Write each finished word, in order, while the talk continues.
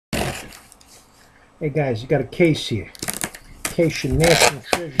Hey guys, you got a case here. Case of National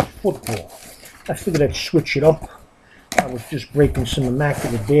Treasures football. I figured I'd switch it up. I was just breaking some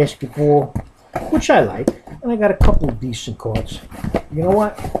immaculate basketball, which I like, and I got a couple of decent cards. You know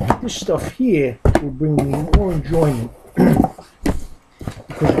what? This stuff here will bring me more enjoyment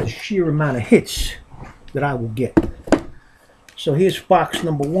because of the sheer amount of hits that I will get. So here's box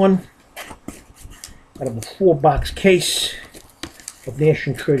number one out of a 4-box case of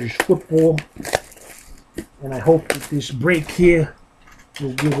National Treasures football. And I hope that this break here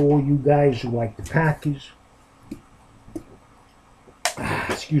will give all you guys who like the Packers,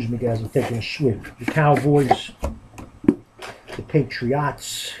 excuse me guys, I'm taking a swig, the Cowboys, the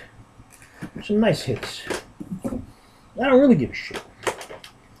Patriots, some nice hits. I don't really give a shit.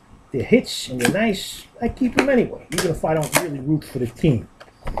 They're hits and they're nice. I keep them anyway, even if I don't really root for the team.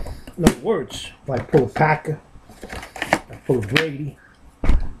 In other words, if I pull a Packer, I pull a Brady,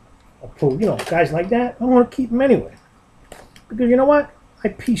 I pull, guys like that, I want to keep them anyway. Because you know what? I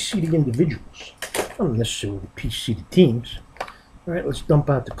PC the individuals. I don't necessarily PC the teams. All right, let's dump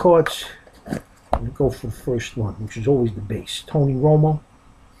out the cards and go for the first one, which is always the base. Tony Romo.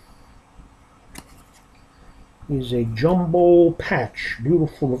 Here's a jumbo patch,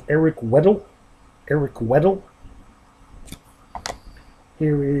 beautiful, of Eric Weddle. Eric Weddle.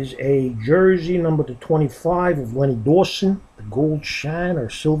 Here is a jersey number to 25 of Lenny Dawson, the gold shine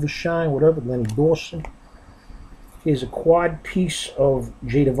or silver shine, whatever, Lenny Dawson. Here's a quad piece of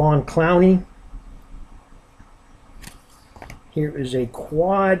Jadeveon Clowney. Here is a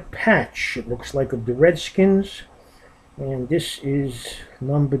quad patch, it looks like, of the Redskins. And this is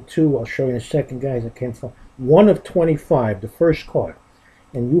number 2. I'll show you in a second, guys. I can't find 1 of 25, the first card.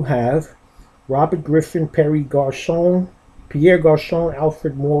 And you have Robert Griffin, Pierre Garçon,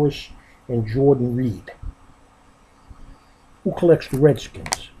 Alfred Morris, and Jordan Reed. Who collects the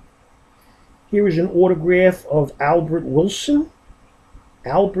Redskins? Here is an autograph of Albert Wilson.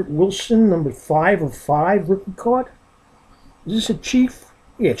 Albert Wilson, number 5 of 5, rookie card. Is this a Chief?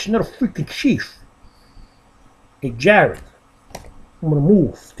 Yeah, it's not a freaking Chief. Hey, Jared, I'm going to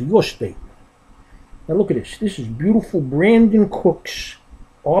move to your state. Now look at this. This is beautiful Brandon Cooks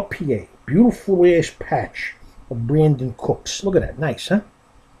RPA. Beautiful ass patch of Brandon Cooks. Look at that. Nice, huh?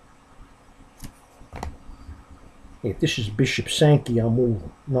 If this is Bishop Sankey, I'm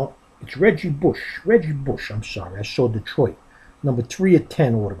moving. No, it's Reggie Bush. Reggie Bush, I'm sorry. I saw Detroit. Number 3 of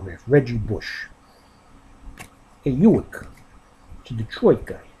 10 autograph. Reggie Bush. Hey, Ewick. It's a Detroit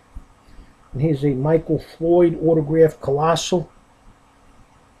guy. And here's a Michael Floyd autograph, Colossal.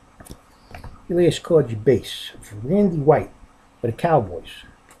 Your last card's your base. For Randy White for the Cowboys.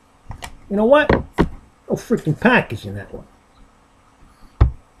 You know what? No freaking Packers in that one.